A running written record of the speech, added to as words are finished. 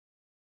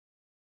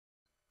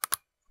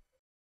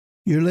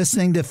You're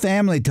listening to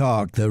Family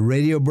Talk, the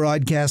radio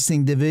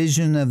broadcasting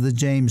division of the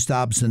James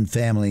Dobson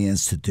Family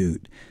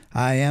Institute.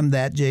 I am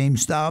that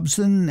James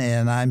Dobson,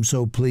 and I'm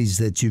so pleased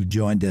that you've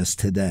joined us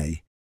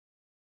today.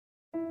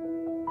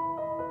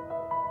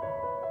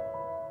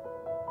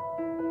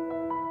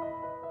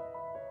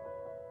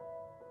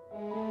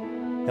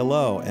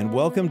 Hello, and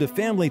welcome to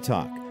Family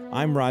Talk.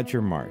 I'm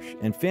Roger Marsh,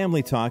 and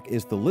Family Talk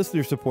is the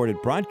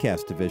listener-supported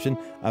broadcast division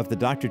of the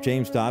Dr.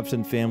 James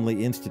Dobson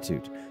Family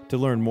Institute. To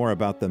learn more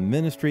about the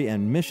ministry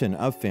and mission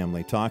of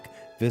Family Talk,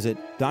 visit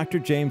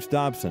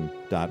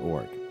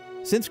drjamesdobson.org.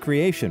 Since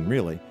creation,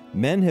 really,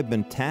 men have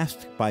been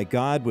tasked by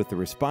God with the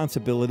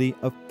responsibility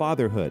of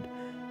fatherhood.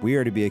 We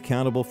are to be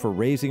accountable for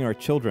raising our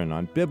children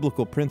on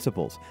biblical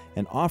principles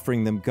and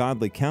offering them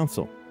godly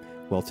counsel.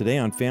 Well, today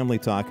on Family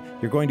Talk,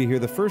 you're going to hear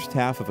the first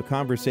half of a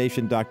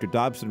conversation Dr.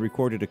 Dobson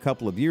recorded a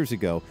couple of years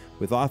ago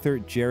with author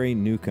Jerry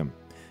Newcombe.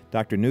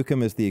 Dr.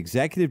 Newcombe is the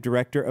executive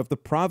director of the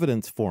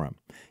Providence Forum.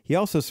 He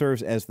also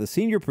serves as the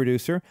senior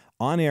producer,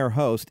 on-air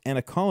host, and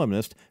a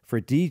columnist for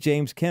D.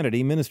 James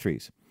Kennedy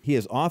Ministries. He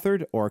has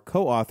authored or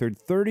co-authored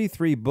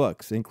 33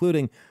 books,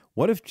 including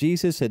What If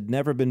Jesus Had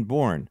Never Been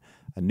Born?,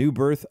 A New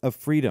Birth of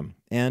Freedom,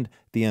 and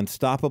The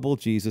Unstoppable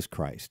Jesus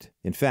Christ.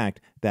 In fact,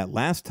 that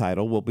last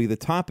title will be the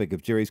topic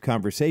of Jerry's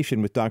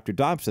conversation with Dr.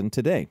 Dobson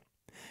today.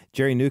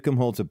 Jerry Newcombe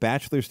holds a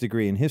bachelor's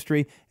degree in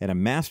history and a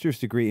master's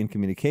degree in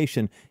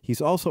communication.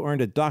 He's also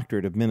earned a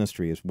doctorate of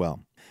ministry as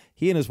well.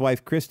 He and his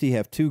wife, Kristi,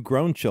 have 2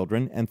 grown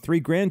children and 3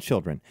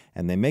 grandchildren,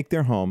 and they make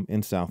their home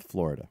in South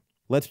Florida.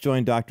 Let's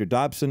join Dr.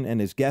 Dobson and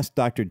his guest,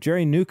 Dr.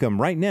 Jerry Newcombe,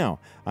 right now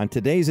on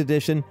today's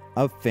edition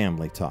of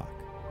Family Talk.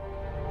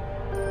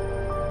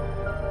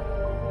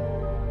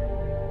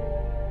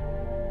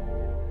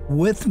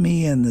 With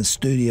me in the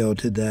studio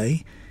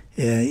today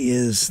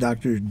is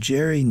Dr.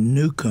 Jerry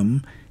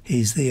Newcombe.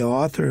 He's the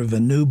author of a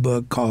new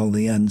book called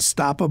The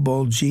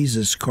Unstoppable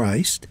Jesus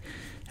Christ,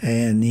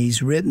 and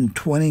he's written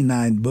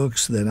 29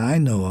 books that I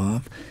know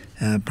of,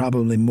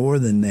 probably more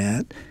than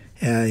that.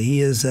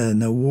 He is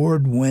an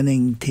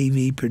award-winning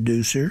TV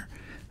producer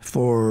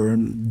for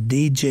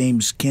D.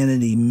 James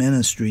Kennedy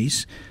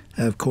Ministries.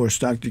 Of course,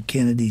 Dr.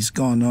 Kennedy's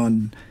gone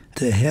on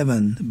to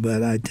heaven,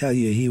 but I tell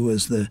you, he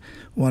was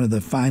one of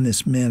the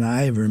finest men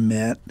I ever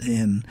met,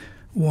 and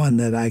one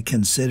that I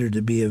consider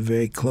to be a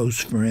very close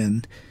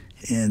friend,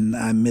 and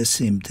I miss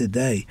him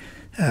today.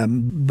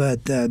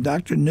 But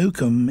Dr.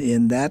 Newcombe,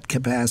 in that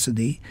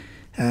capacity,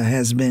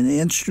 has been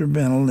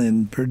instrumental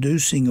in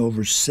producing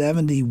over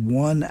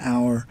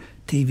 71-hour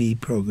TV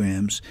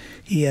programs.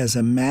 He has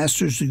a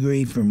master's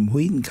degree from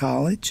Wheaton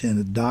College and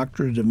a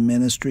doctorate of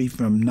ministry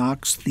from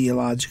Knox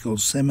Theological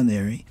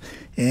Seminary,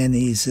 and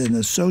he's an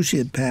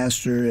associate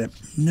pastor at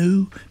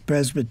New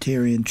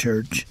Presbyterian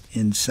Church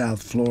in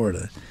South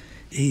Florida.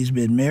 He's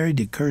been married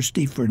to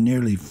Kristi for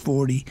nearly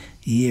 40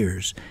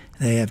 years.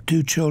 They have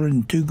 2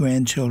 children, 2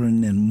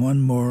 grandchildren, and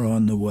 1 more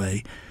on the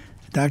way.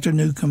 Dr.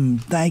 Newcombe,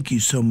 thank you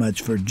so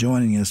much for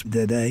joining us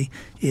today.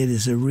 It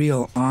is a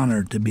real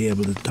honor to be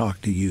able to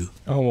talk to you.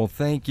 Oh, well,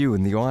 thank you,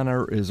 and the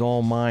honor is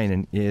all mine,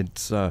 and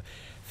it's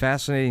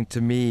fascinating to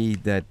me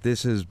that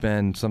this has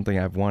been something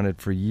I've wanted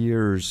for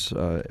years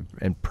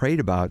and prayed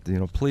about.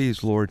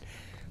 Please, Lord,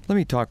 let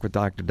me talk with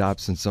Dr.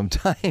 Dobson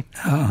sometime.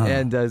 Uh-huh.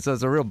 And so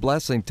it's a real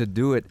blessing to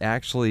do it.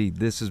 Actually,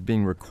 this is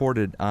being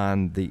recorded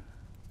on the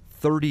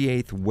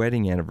 38th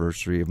wedding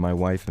anniversary of my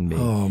wife and me.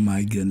 Oh,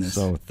 my goodness.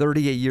 So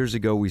 38 years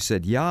ago, we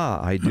said, yeah,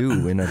 I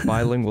do, in a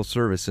bilingual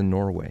service in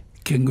Norway.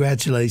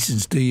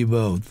 Congratulations to you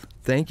both.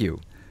 Thank you.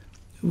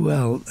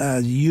 Well,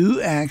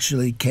 you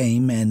actually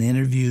came and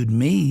interviewed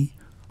me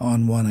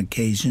on one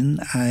occasion.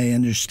 I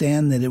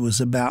understand that it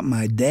was about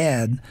my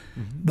dad,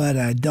 but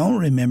I don't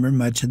remember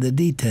much of the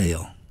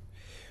detail.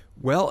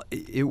 Well,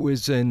 it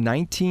was in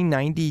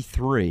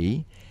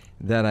 1993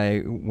 that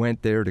I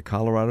went there to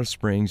Colorado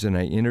Springs and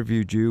I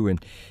interviewed you.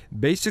 And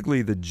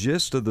basically the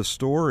gist of the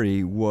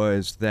story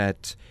was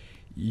that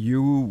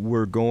you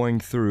were going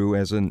through,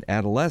 as an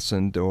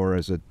adolescent or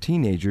as a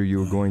teenager, you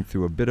were going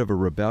through a bit of a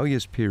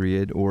rebellious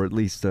period, or at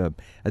least a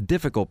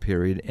difficult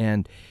period.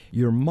 And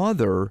your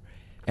mother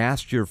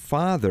asked your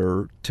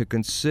father to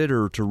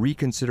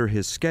reconsider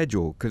his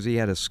schedule, because he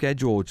had a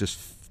schedule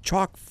just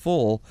chock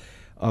full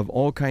of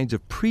all kinds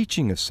of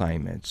preaching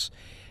assignments.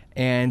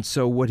 And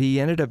so what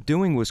he ended up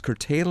doing was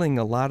curtailing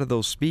a lot of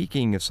those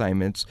speaking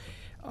assignments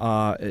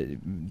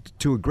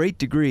to a great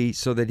degree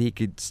so that he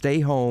could stay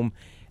home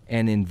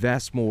and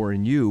invest more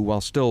in you while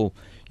still,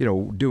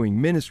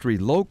 doing ministry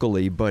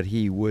locally, but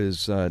he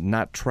was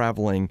not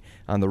traveling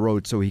on the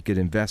road so he could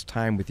invest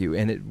time with you.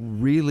 And it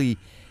really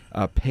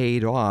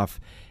paid off.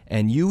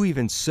 And you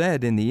even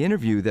said in the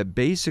interview that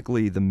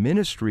basically the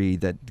ministry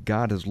that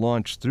God has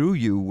launched through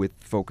you with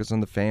Focus on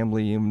the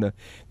Family and the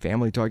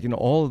Family Talk,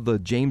 all of the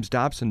James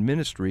Dobson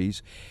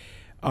ministries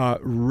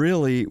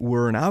really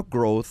were an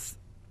outgrowth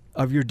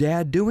of your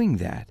dad doing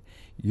that.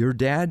 Your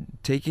dad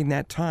taking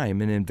that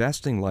time and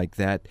investing like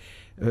that,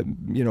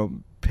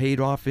 paid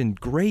off in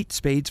great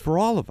spades for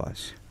all of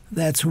us.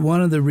 That's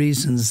one of the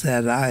reasons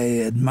that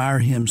I admire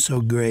him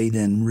so great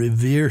and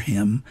revere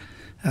him.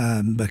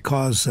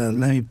 because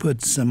let me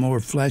put some more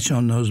flesh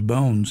on those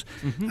bones.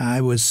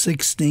 I was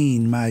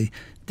 16. My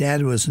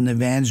dad was an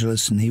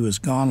evangelist, and he was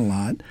gone a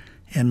lot,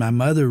 and my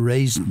mother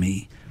raised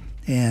me.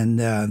 And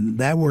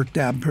that worked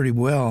out pretty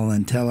well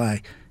until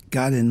I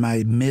got in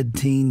my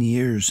mid-teen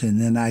years, and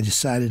then I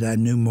decided I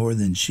knew more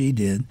than she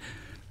did.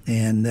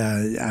 And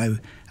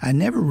I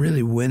never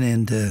really went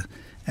into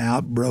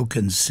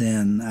outbroken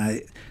sin.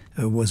 I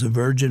was a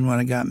virgin when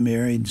I got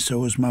married. So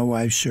was my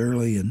wife,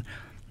 Shirley, and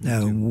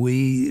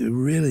we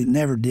really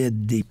never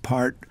did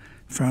depart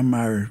from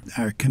our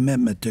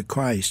commitment to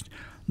Christ.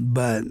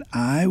 But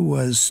I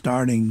was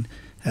starting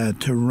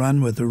to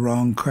run with the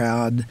wrong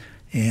crowd,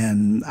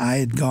 and I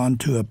had gone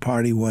to a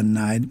party one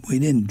night. We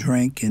didn't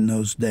drink in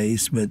those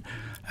days, but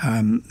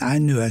I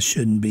knew I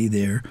shouldn't be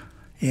there.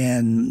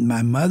 And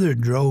my mother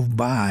drove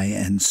by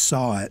and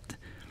saw it.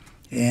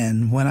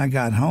 And when I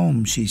got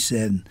home, she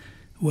said,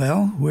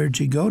 "Well, where'd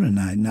you go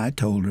tonight?" And I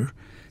told her.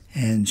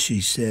 And she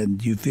said,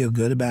 "Do you feel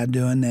good about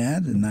doing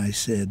that?" And I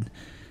said,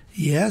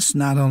 "Yes,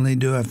 not only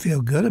do I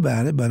feel good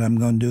about it, but I'm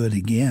going to do it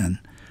again."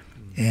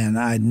 And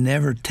I'd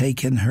never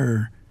taken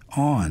her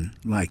on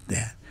like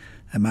that.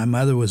 And my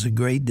mother was a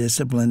great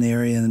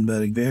disciplinarian,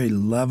 but a very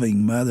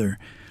loving mother.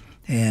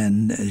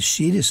 And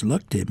she just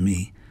looked at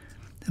me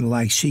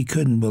like she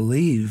couldn't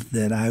believe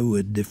that I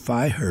would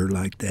defy her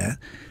like that.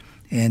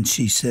 And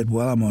she said,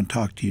 "Well, I'm going to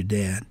talk to your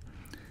dad."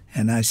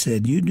 And I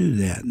said, "You do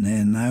that."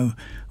 And I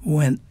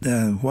went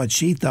what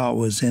she thought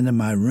was into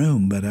my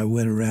room, but I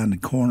went around the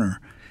corner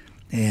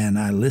and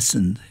I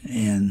listened.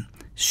 And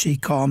she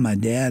called my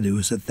dad, who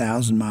was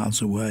 1,000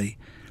 miles away,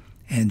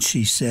 and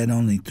she said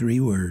only 3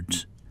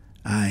 words: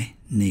 "I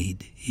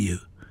need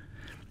you."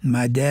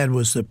 My dad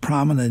was the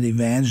prominent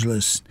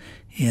evangelist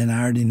in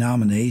our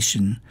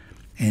denomination,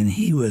 and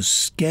he was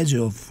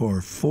scheduled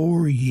for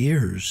 4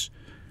 years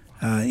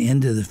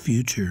into the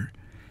future.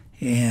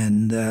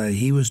 And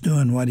he was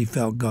doing what he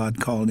felt God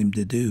called him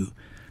to do.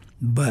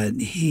 But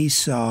he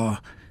saw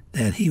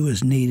that he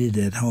was needed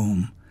at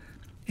home.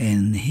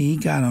 And he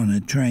got on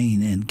a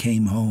train and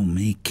came home.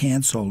 He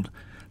canceled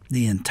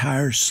the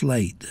entire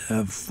slate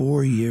of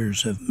 4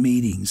 years of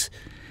meetings.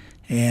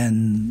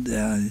 And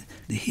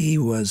he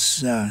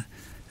was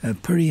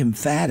pretty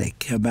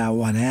emphatic about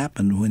what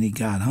happened when he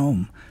got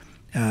home.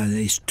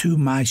 To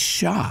my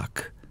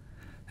shock,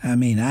 I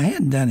mean, I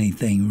hadn't done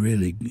anything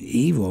really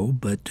evil,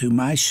 but to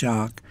my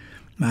shock,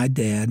 my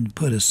dad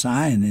put a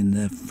sign in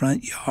the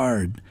front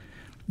yard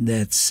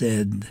that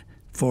said,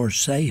 "For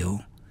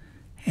sale."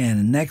 And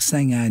the next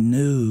thing I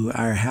knew,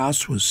 our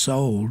house was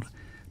sold.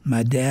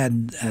 My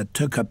dad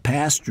took a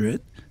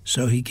pastorate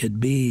so he could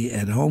be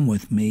at home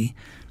with me.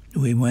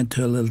 We went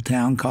to a little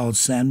town called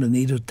San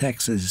Benito,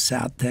 Texas,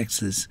 South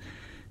Texas.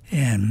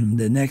 And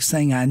the next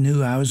thing I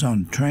knew, I was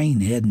on a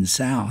train heading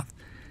south.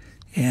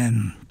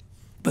 And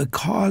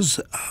because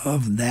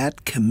of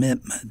that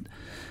commitment,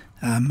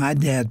 my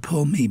dad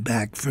pulled me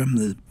back from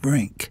the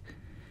brink.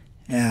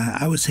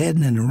 I was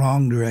heading in the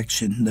wrong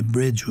direction. The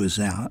bridge was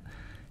out,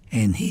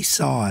 and he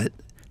saw it,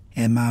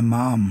 and my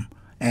mom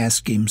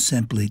asked him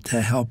simply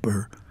to help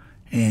her,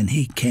 and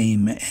he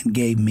came and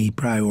gave me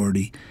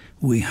priority.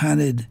 We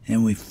hunted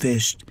and we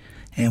fished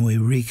and we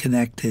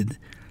reconnected,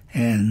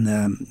 and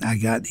I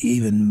got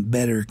even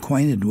better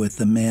acquainted with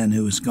the man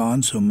who was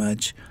gone so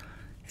much.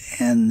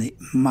 And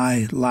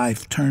my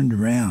life turned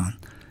around,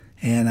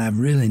 and I've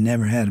really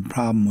never had a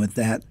problem with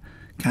that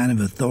kind of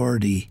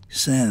authority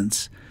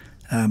since.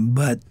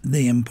 But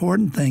the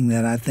important thing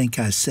that I think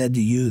I said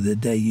to you the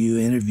day you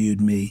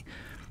interviewed me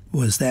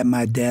was that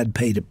my dad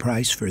paid a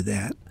price for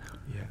that.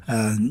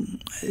 Yeah.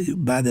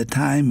 By the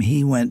time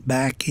he went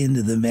back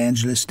into the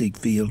evangelistic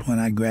field when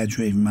I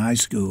graduated from high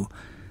school,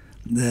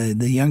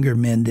 the younger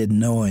men didn't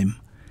know him,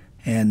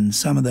 and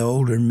some of the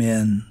older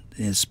men,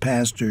 as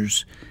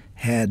pastors,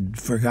 had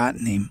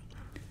forgotten him,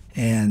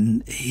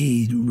 and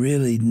he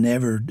really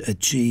never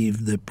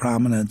achieved the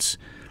prominence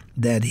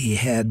that he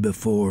had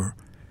before.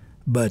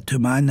 But to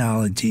my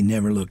knowledge, he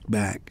never looked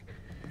back,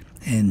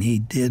 and he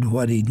did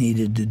what he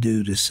needed to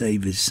do to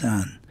save his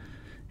son.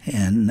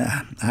 And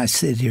I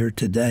sit here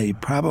today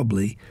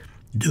probably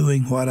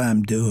doing what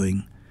I'm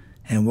doing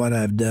and what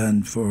I've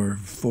done for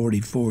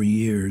 44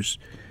 years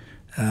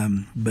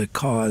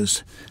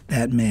because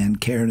that man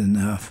cared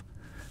enough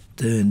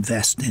to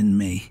invest in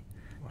me.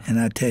 And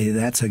I tell you,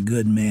 that's a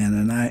good man.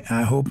 And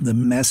I hope the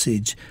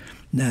message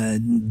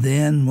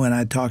then when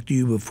I talked to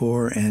you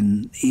before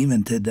and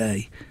even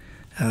today,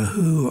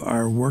 who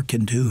are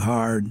working too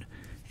hard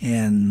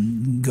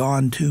and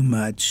gone too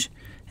much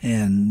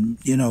and,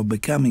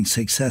 becoming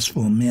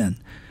successful men,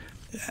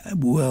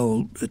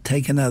 will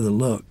take another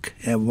look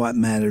at what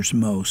matters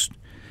most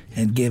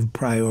and give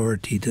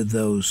priority to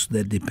those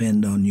that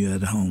depend on you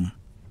at home.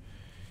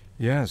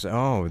 Yes.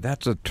 Oh,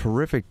 that's a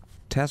terrific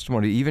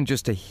testimony. Even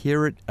just to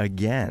hear it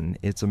again,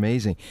 it's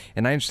amazing.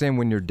 And I understand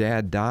when your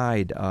dad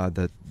died,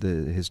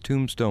 his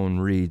tombstone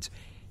reads,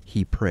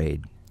 "He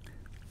prayed."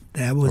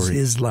 That was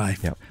his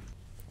life. Yep.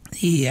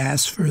 He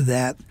asked for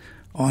that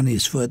on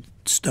his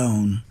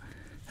footstone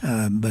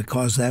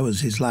because that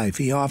was his life.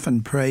 He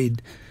often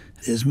prayed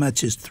as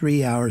much as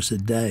 3 hours a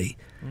day.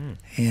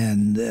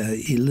 And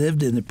he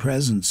lived in the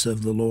presence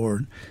of the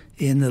Lord.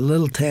 In the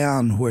little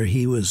town where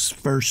he was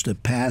first a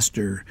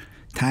pastor,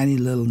 tiny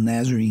little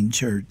Nazarene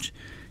church,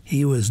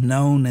 he was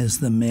known as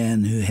the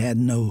man who had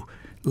no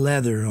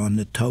leather on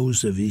the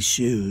toes of his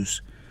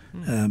shoes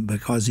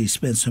because he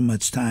spent so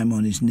much time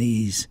on his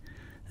knees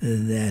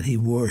that he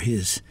wore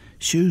his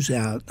shoes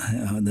out,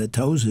 the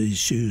toes of his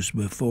shoes,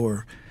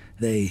 before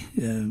they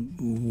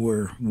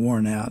were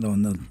worn out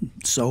on the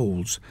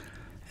soles.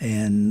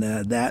 And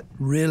that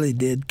really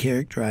did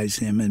characterize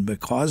him. And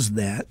because of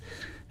that,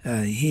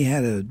 he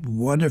had a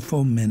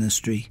wonderful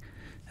ministry.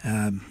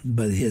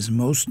 But his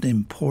most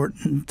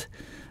important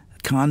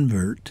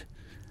convert,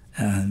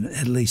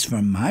 at least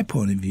from my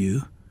point of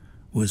view,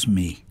 was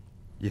me.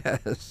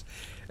 Yes.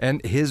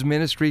 And his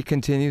ministry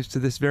continues to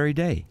this very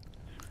day.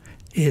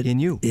 In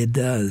you. It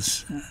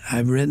does.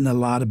 I've written a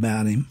lot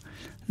about him.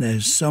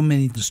 There's so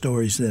many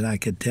stories that I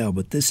could tell,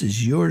 but this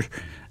is your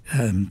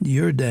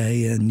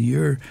day and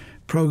your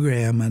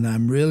program, and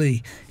I'm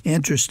really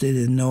interested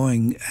in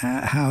knowing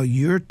how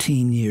your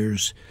teen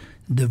years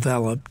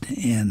developed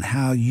and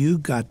how you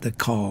got the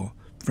call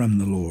from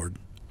the Lord.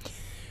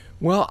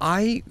 Well,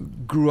 I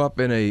grew up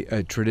in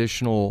a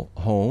traditional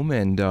home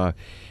and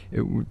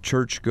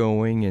church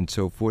going and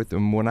so forth.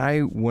 And when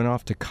I went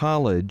off to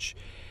college,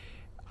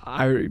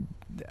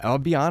 I'll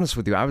be honest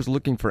with you, I was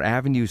looking for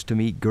avenues to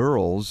meet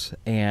girls,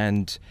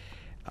 and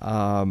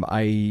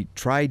I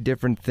tried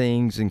different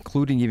things,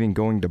 including even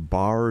going to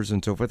bars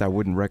and so forth. I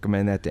wouldn't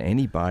recommend that to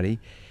anybody.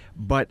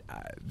 But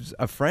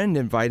a friend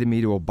invited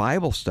me to a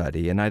Bible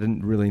study, and I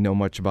didn't really know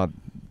much about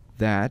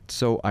that.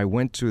 So I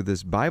went to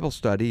this Bible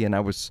study, and I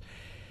was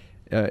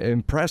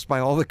impressed by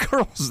all the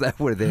girls that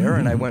were there.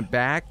 And I went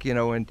back,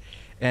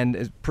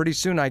 and pretty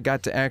soon I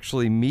got to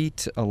actually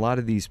meet a lot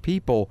of these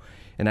people.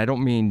 And I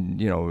don't mean,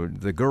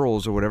 the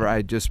girls or whatever.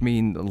 I just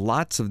mean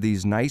lots of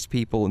these nice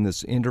people in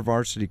this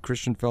InterVarsity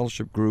Christian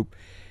Fellowship group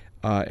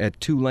at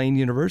Tulane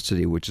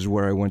University, which is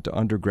where I went to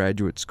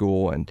undergraduate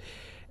school.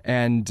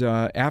 And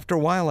after a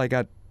while, I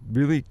got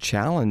really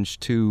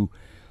challenged to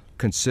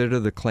consider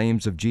the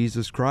claims of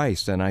Jesus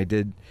Christ. And I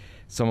did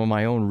some of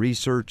my own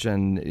research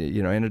and,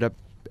 ended up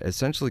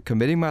essentially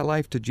committing my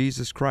life to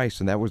Jesus Christ.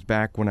 And that was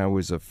back when I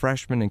was a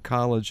freshman in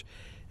college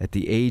at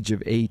the age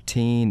of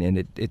 18. And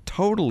it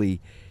totally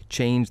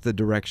changed the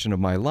direction of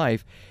my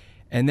life.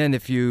 And then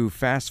if you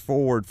fast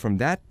forward from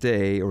that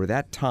day or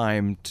that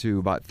time to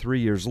about 3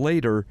 years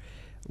later,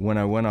 when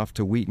I went off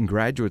to Wheaton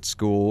Graduate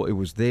School, it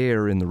was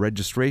there in the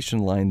registration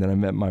line that I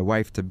met my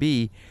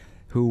wife-to-be,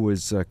 who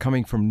was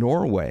coming from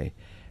Norway.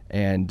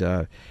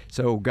 And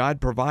so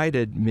God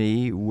provided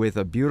me with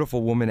a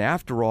beautiful woman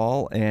after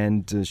all,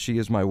 and she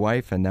is my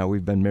wife, and now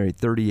we've been married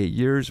 38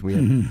 years. We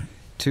have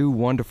two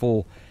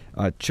wonderful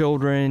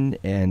children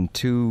and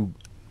two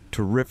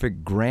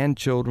terrific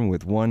grandchildren,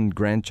 with one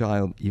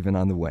grandchild even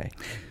on the way.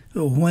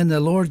 When the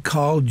Lord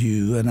called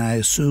you, and I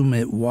assume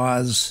it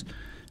was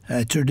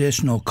a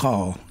traditional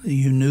call,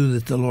 you knew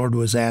that the Lord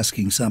was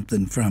asking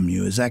something from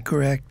you. Is that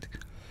correct?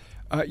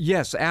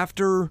 Yes.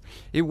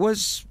 It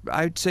was,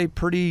 I'd say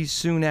pretty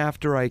soon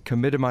after I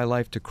committed my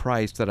life to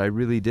Christ, that I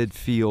really did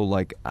feel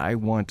like I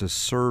want to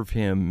serve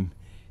Him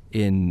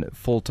in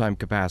full-time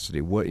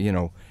capacity,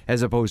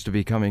 as opposed to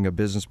becoming a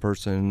business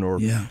person or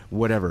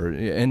whatever.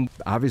 And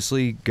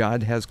obviously,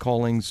 God has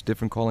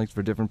different callings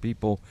for different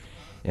people,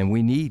 and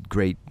we need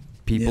great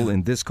people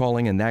in this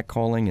calling and that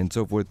calling and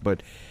so forth.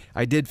 But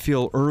I did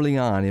feel early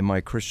on in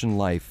my Christian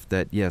life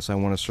that, yes, I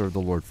want to serve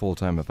the Lord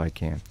full-time if I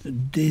can.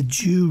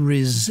 Did you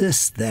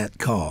resist that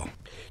call?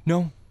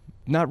 No,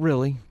 not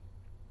really.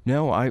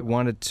 No, I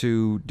wanted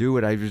to do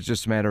it. It was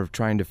just a matter of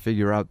trying to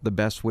figure out the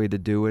best way to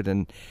do it.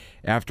 And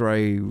after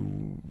I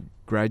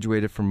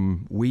graduated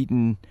from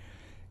Wheaton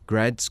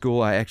grad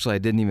school, I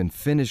didn't even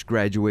finish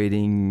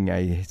graduating.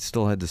 I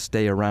still had to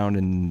stay around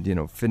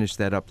and, finish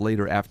that up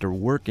later after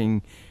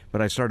working.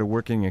 But I started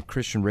working at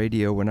Christian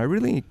radio, and I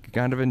really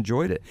kind of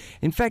enjoyed it.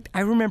 In fact, I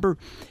remember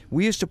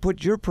we used to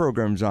put your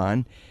programs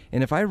on,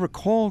 and if I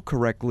recall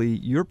correctly,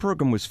 your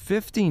program was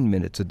 15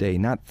 minutes a day,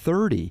 not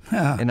 30.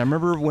 And I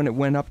remember when it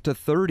went up to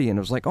 30, and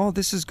it was like, oh,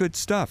 this is good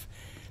stuff.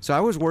 So I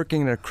was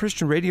working at a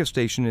Christian radio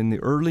station in the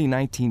early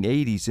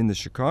 1980s in the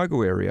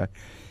Chicago area,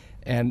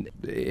 and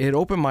it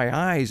opened my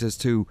eyes as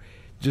to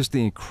just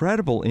the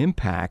incredible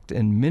impact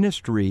and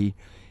ministry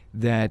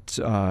that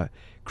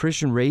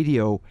Christian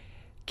radio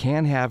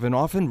can have and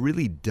often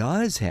really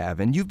does have.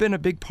 And you've been a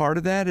big part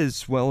of that,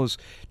 as well as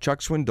Chuck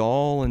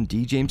Swindoll and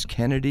D. James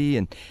Kennedy.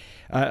 And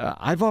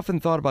I've often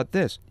thought about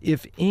this.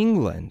 If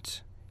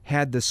England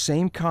had the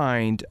same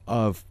kind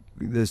of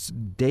this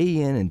day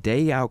in and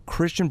day out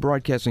Christian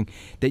broadcasting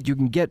that you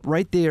can get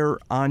right there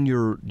on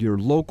your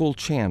local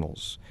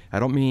channels. I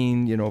don't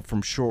mean,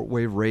 from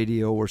shortwave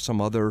radio or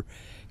some other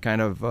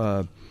kind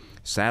of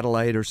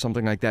satellite or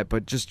something like that,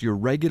 but just your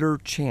regular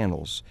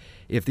channels.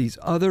 If these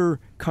other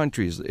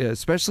countries,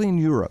 especially in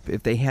Europe,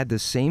 if they had the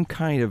same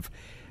kind of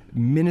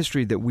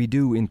ministry that we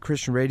do in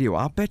Christian radio,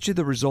 I'll bet you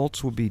the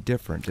results will be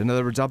different. In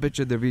other words, I'll bet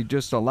you there'll be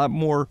just a lot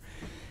more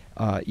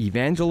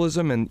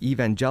evangelism and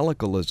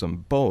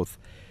evangelicalism, both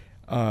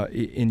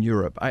in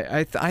Europe.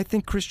 I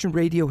think Christian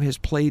radio has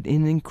played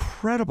an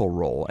incredible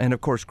role, and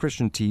of course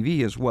Christian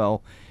TV as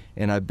well.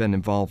 And I've been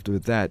involved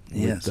with that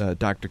with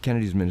Dr.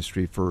 Kennedy's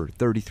ministry for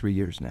 33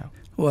 years now.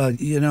 Well,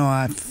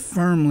 I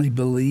firmly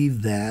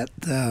believe that.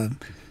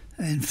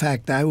 In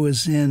fact, I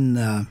was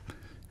in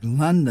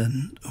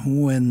London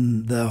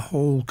when the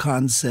whole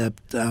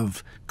concept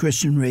of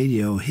Christian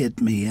radio hit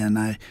me, and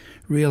I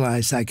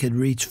realized I could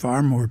reach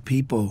far more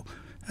people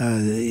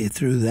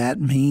through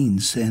that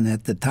means. And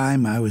at the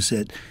time, I was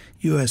at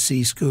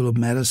USC School of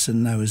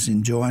Medicine. I was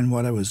enjoying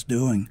what I was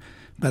doing,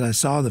 but I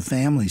saw the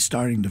family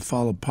starting to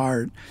fall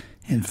apart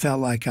and felt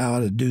like I ought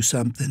to do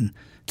something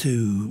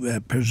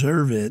to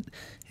preserve it.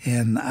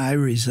 And I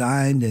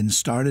resigned and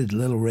started a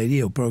little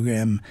radio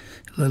program,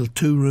 a little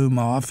 2-room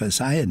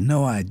office. I had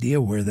no idea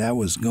where that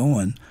was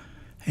going,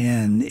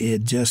 and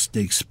it just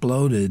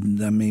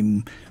exploded. I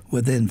mean,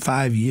 within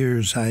 5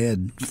 years, I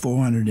had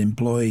 400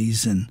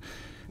 employees, and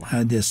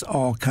just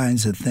all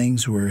kinds of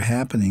things were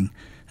happening.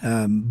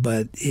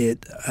 But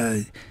it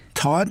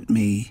taught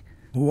me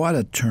what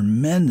a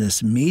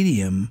tremendous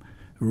medium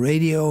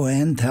radio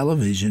and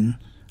television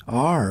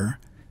are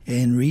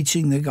in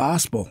reaching the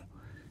gospel.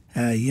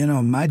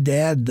 My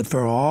dad,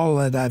 for all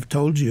that I've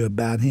told you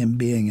about him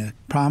being a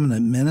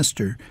prominent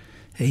minister,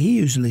 he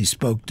usually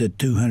spoke to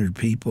 200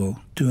 people,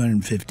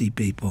 250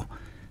 people.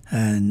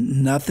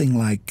 Nothing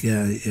like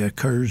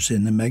occurs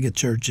in the mega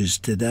churches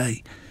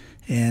today.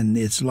 And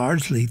it's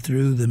largely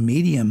through the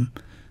medium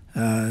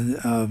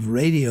of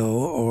radio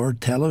or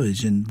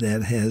television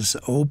that has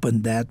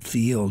opened that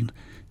field.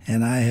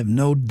 And I have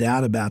no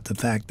doubt about the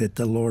fact that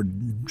the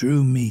Lord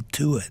drew me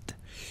to it.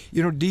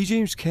 D.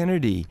 James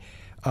Kennedy,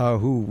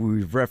 who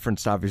we've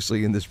referenced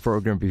obviously in this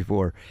program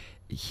before,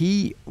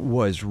 he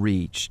was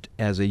reached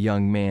as a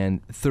young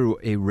man through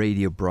a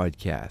radio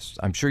broadcast.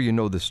 I'm sure you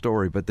know the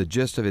story, but the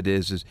gist of it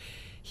is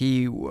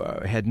he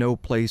had no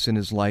place in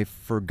his life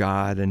for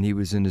God, and he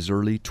was in his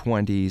early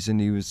 20s,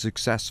 and he was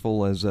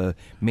successful as a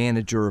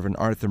manager of an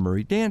Arthur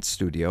Murray dance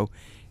studio.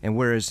 And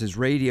whereas his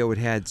radio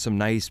had some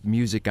nice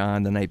music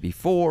on the night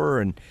before,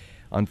 and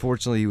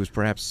unfortunately he was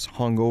perhaps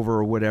hungover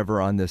or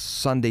whatever on this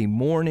Sunday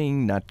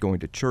morning, not going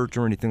to church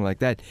or anything like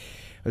that,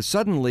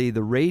 suddenly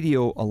the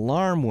radio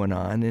alarm went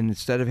on, and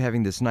instead of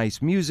having this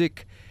nice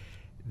music,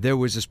 there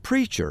was this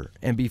preacher.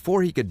 And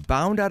before he could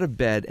bound out of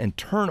bed and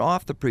turn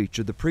off the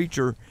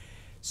preacher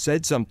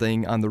said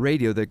something on the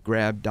radio that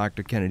grabbed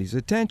Dr. Kennedy's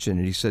attention.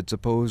 And he said,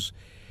 suppose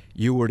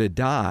you were to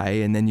die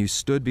and then you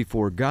stood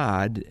before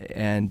God,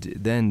 and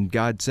then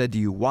God said to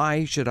you,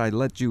 why should I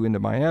let you into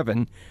my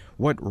heaven?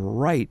 What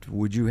right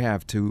would you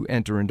have to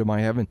enter into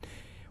my heaven?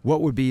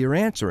 What would be your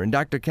answer? And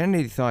Dr.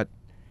 Kennedy thought,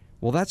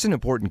 well, that's an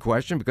important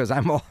question, because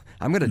I'm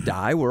going to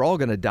die. We're all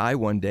going to die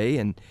one day.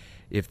 And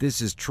if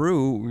this is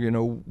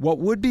true, what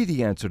would be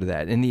the answer to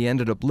that? And he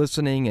ended up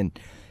listening, and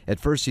at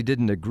first he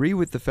didn't agree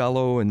with the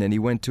fellow, and then he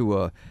went to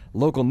a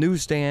local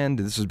newsstand.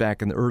 This was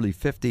back in the early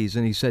 50s,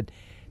 and he said,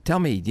 tell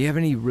me, do you have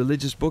any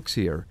religious books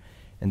here?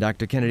 And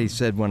Dr. Kennedy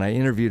said, when I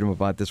interviewed him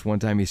about this one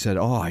time, he said,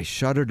 I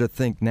shudder to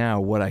think now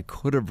what I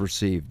could have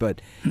received.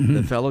 But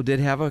the fellow did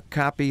have a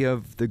copy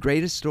of The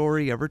Greatest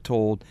Story Ever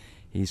Told.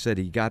 He said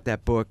he got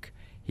that book,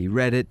 he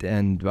read it,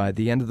 and by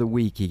the end of the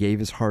week, he gave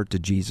his heart to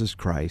Jesus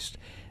Christ.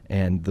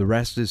 And the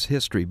rest is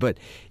history. But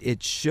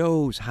it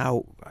shows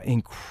how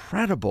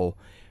incredible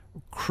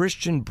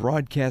Christian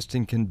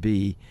broadcasting can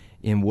be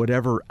in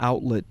whatever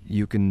outlet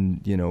you can,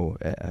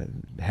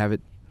 have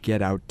it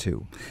get out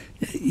to.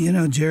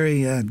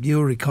 Jerry,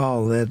 you'll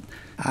recall that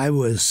I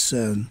was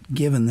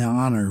given the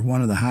honor,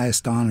 one of the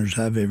highest honors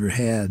I've ever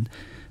had,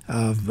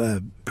 of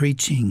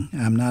preaching.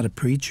 I'm not a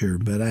preacher,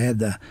 but I had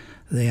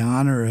the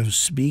honor of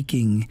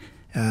speaking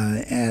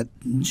at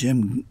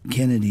Jim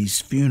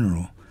Kennedy's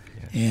funeral.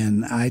 Yes.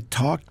 And I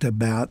talked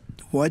about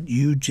what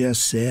you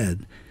just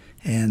said,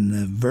 and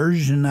the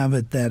version of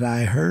it that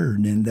I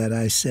heard and that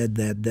I said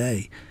that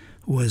day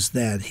was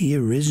that he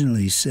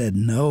originally said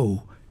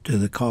no to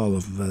the call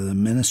of the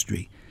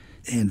ministry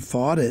and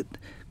fought it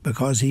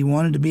because he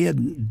wanted to be a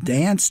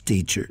dance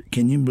teacher.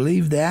 Can you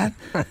believe that?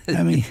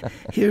 I mean,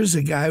 here's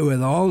a guy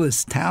with all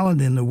this talent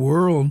in the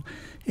world,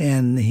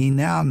 and he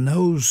now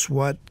knows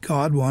what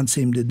God wants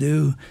him to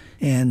do,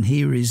 and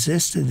he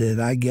resisted it,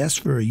 I guess,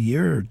 for a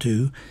year or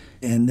two.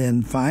 And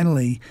then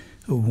finally,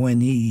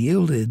 when he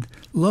yielded,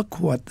 look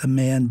what the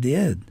man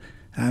did.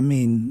 I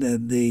mean,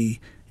 the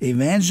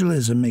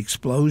evangelism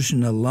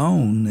explosion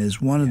alone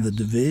is one of the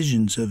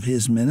divisions of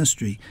his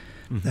ministry.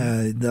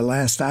 The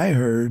last I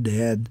heard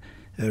had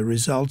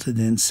resulted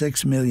in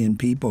 6 million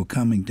people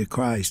coming to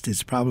Christ.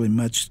 It's probably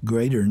much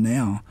greater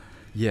now.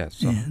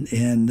 Yes.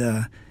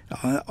 And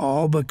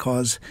all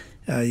because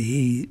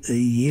he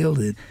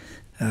yielded.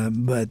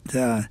 But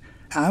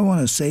I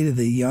want to say to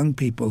the young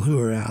people who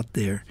are out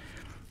there,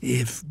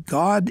 if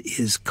God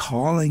is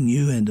calling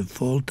you into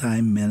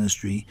full-time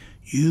ministry,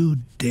 you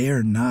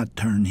dare not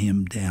turn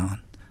him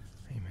down.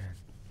 Amen.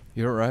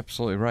 You're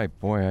absolutely right.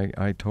 Boy,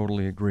 I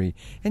totally agree.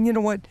 And you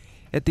know what?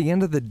 At the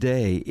end of the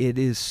day, it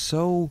is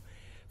so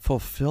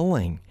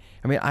fulfilling.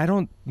 I mean, I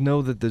don't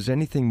know that there's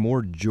anything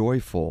more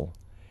joyful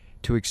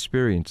to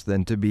experience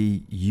than to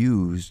be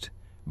used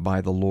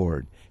by the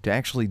Lord, to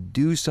actually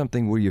do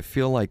something where you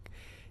feel like,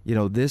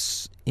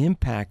 this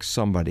impacts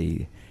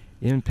somebody's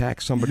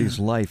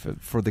life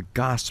for the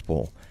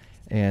gospel.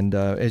 And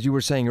as you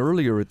were saying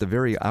earlier at the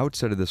very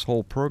outset of this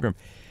whole program,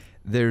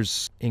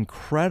 there's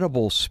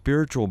incredible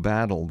spiritual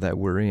battle that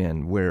we're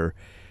in where,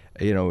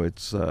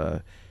 it's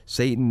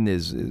Satan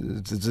it's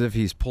as if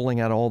he's pulling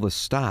out all the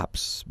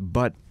stops.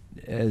 But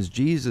as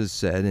Jesus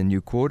said, and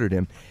you quoted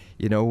him,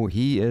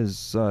 he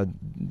is,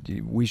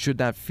 we should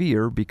not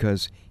fear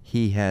because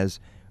he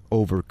has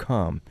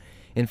overcome.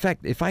 In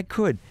fact, if I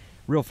could,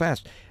 real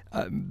fast,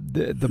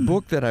 the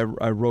book that I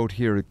wrote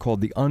here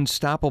called The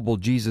Unstoppable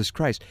Jesus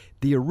Christ,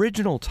 the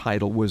original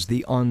title was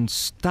The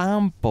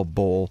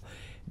Unstoppable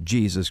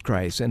Jesus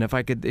Christ. And if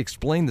I could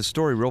explain the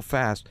story real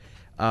fast,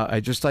 I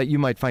just thought you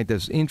might find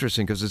this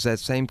interesting because it's that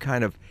same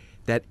kind of,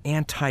 that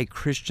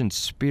anti-Christian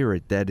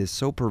spirit that is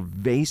so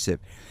pervasive.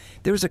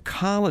 There was a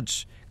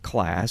college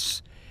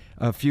class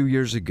a few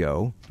years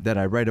ago that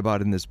I write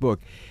about in this book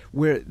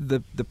where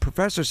the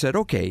professor said,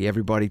 okay,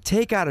 everybody,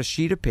 take out a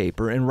sheet of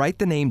paper and write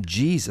the name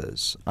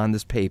Jesus on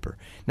this paper.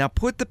 Now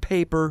put the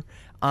paper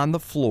on the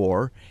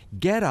floor,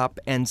 get up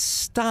and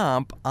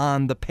stomp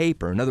on the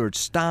paper. In other words,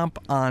 stomp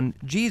on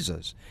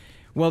Jesus.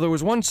 Well, there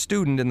was one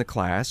student in the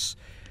class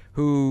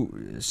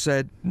who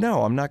said,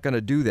 no, I'm not going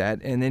to do that.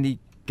 And then he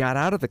got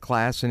out of the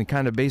class and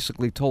kind of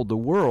basically told the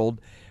world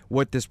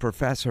what this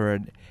professor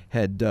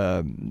had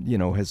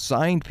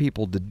signed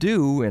people to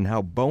do and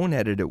how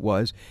boneheaded it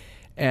was.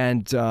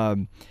 And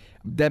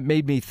that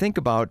made me think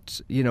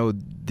about,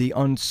 the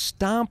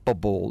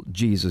unstoppable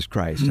Jesus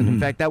Christ. And in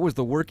fact, that was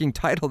the working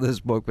title of this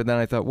book. But then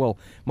I thought, well,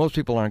 most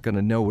people aren't going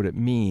to know what it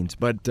means.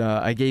 But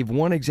I gave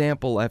one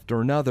example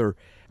after another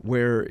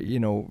where,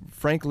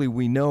 frankly,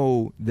 we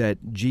know that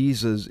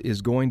Jesus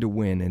is going to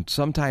win. And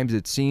sometimes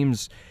it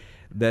seems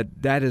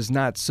that is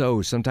not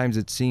so. Sometimes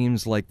it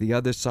seems like the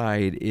other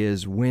side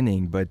is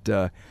winning.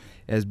 But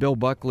as Bill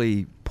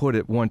Buckley put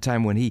it one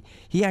time when he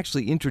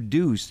actually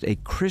introduced a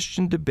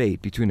Christian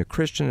debate between a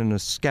Christian and a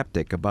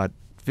skeptic about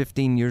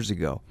 15 years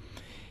ago.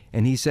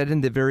 And he said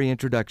in the very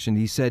introduction,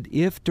 he said,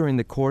 if during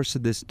the course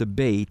of this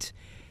debate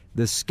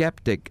the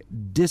skeptic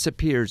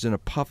disappears in a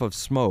puff of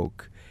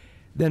smoke,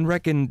 then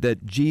reckon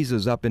that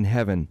Jesus up in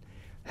heaven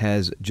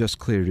has just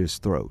cleared his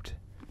throat.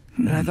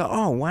 And I thought,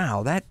 oh,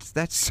 wow,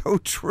 that's so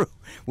true.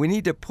 We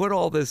need to put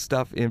all this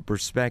stuff in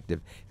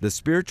perspective. The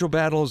spiritual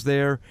battle is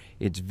there.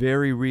 It's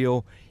very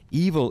real.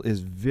 Evil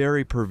is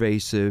very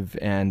pervasive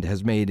and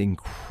has made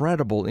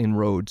incredible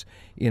inroads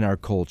in our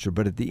culture.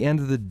 But at the end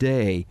of the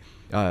day,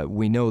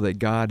 we know that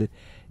God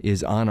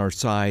is on our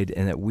side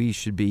and that we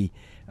should be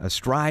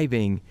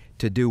striving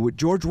to do what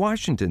George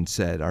Washington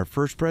said, our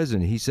first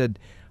president. He said,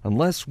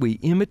 unless we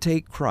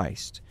imitate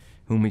Christ,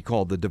 whom we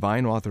call the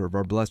divine author of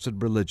our blessed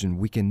religion,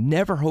 we can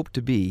never hope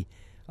to be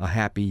a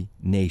happy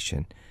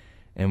nation.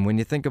 And when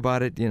you think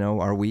about it,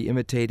 are we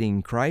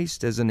imitating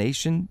Christ as a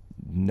nation?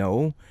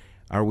 No.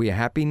 Are we a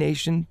happy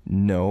nation?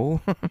 No.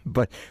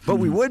 but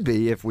we would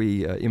be if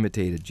we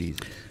imitated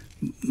Jesus.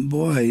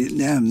 Boy,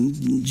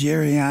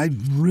 Jerry, I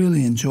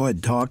really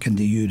enjoyed talking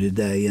to you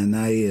today, and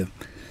I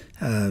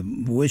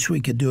wish we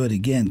could do it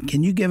again.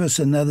 Can you give us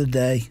another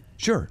day?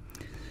 Sure.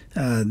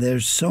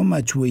 There's so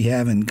much we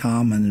have in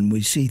common, and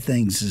we see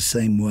things the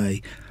same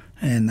way.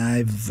 And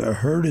I've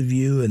heard of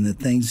you and the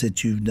things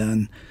that you've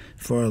done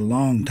for a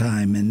long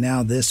time. And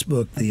now this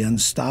book, The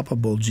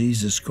Unstoppable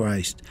Jesus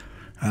Christ,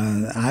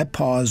 I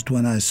paused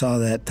when I saw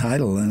that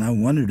title, and I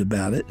wondered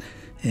about it.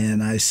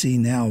 And I see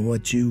now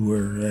what you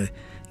were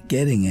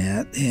getting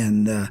at.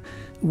 And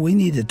we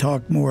need to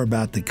talk more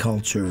about the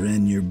culture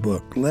in your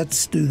book.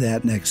 Let's do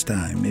that next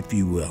time, if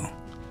you will.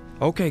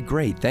 Okay,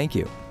 great. Thank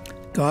you.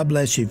 God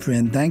bless you,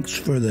 friend. Thanks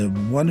for the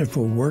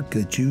wonderful work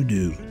that you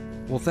do.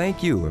 Well,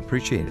 thank you.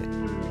 Appreciate it.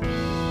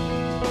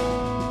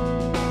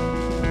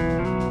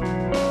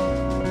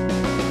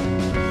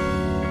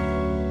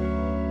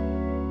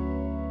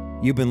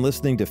 You've been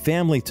listening to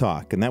Family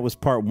Talk, and that was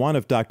part one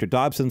of Dr.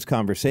 Dobson's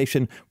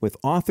conversation with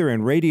author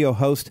and radio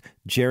host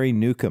Jerry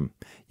Newcombe.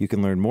 You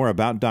can learn more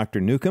about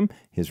Dr. Newcombe,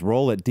 his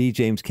role at D.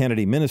 James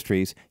Kennedy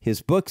Ministries,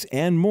 his books,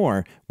 and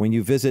more when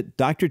you visit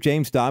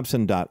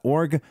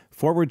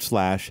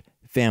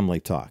drjamesdobson.org/Family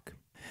Talk.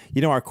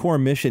 Our core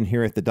mission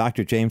here at the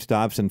Dr. James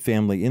Dobson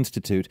Family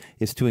Institute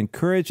is to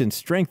encourage and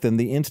strengthen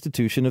the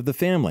institution of the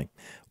family.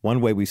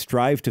 One way we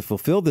strive to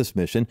fulfill this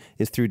mission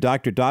is through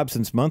Dr.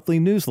 Dobson's monthly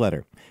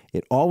newsletter.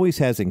 It always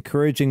has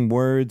encouraging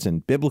words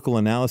and biblical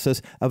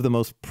analysis of the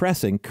most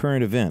pressing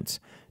current events.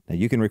 Now,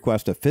 you can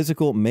request a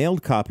physical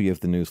mailed copy of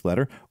the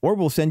newsletter, or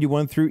we'll send you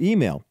one through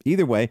email.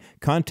 Either way,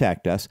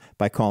 contact us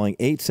by calling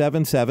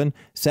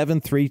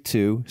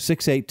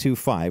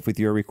 877-732-6825 with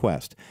your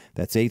request.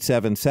 That's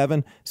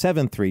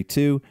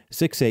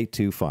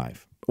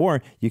 877-732-6825.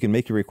 Or you can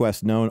make your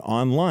request known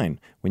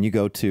online when you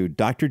go to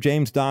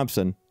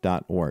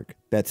drjamesdobson.org.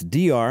 That's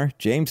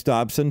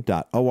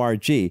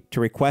drjamesdobson.org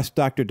to request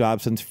Dr.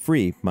 Dobson's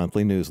free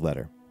monthly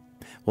newsletter.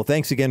 Well,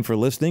 thanks again for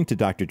listening to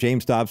Dr.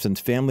 James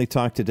Dobson's Family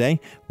Talk today.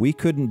 We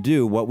couldn't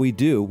do what we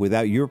do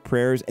without your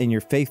prayers and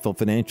your faithful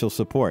financial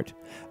support.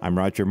 I'm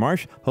Roger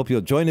Marsh. Hope you'll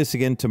join us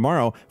again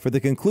tomorrow for the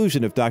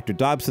conclusion of Dr.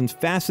 Dobson's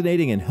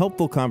fascinating and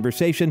helpful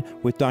conversation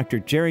with Dr.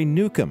 Jerry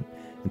Newcombe.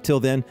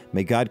 Until then,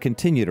 may God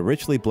continue to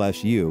richly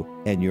bless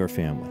you and your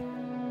family.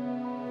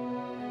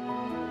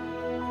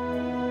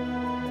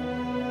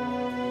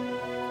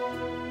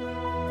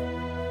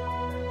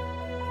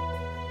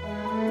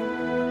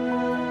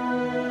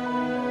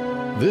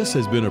 This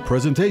has been a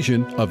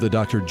presentation of the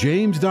Dr.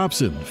 James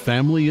Dobson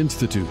Family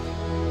Institute.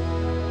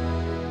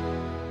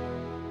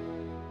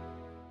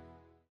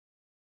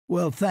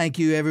 Well, thank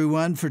you,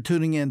 everyone, for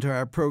tuning into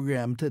our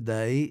program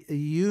today.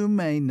 You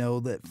may know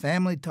that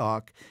Family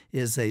Talk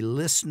is a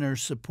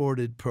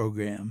listener-supported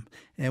program,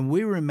 and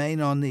we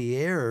remain on the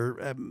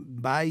air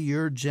by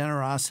your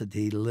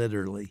generosity,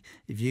 literally.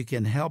 If you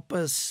can help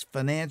us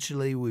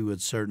financially, we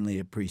would certainly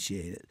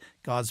appreciate it.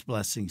 God's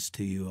blessings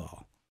to you all.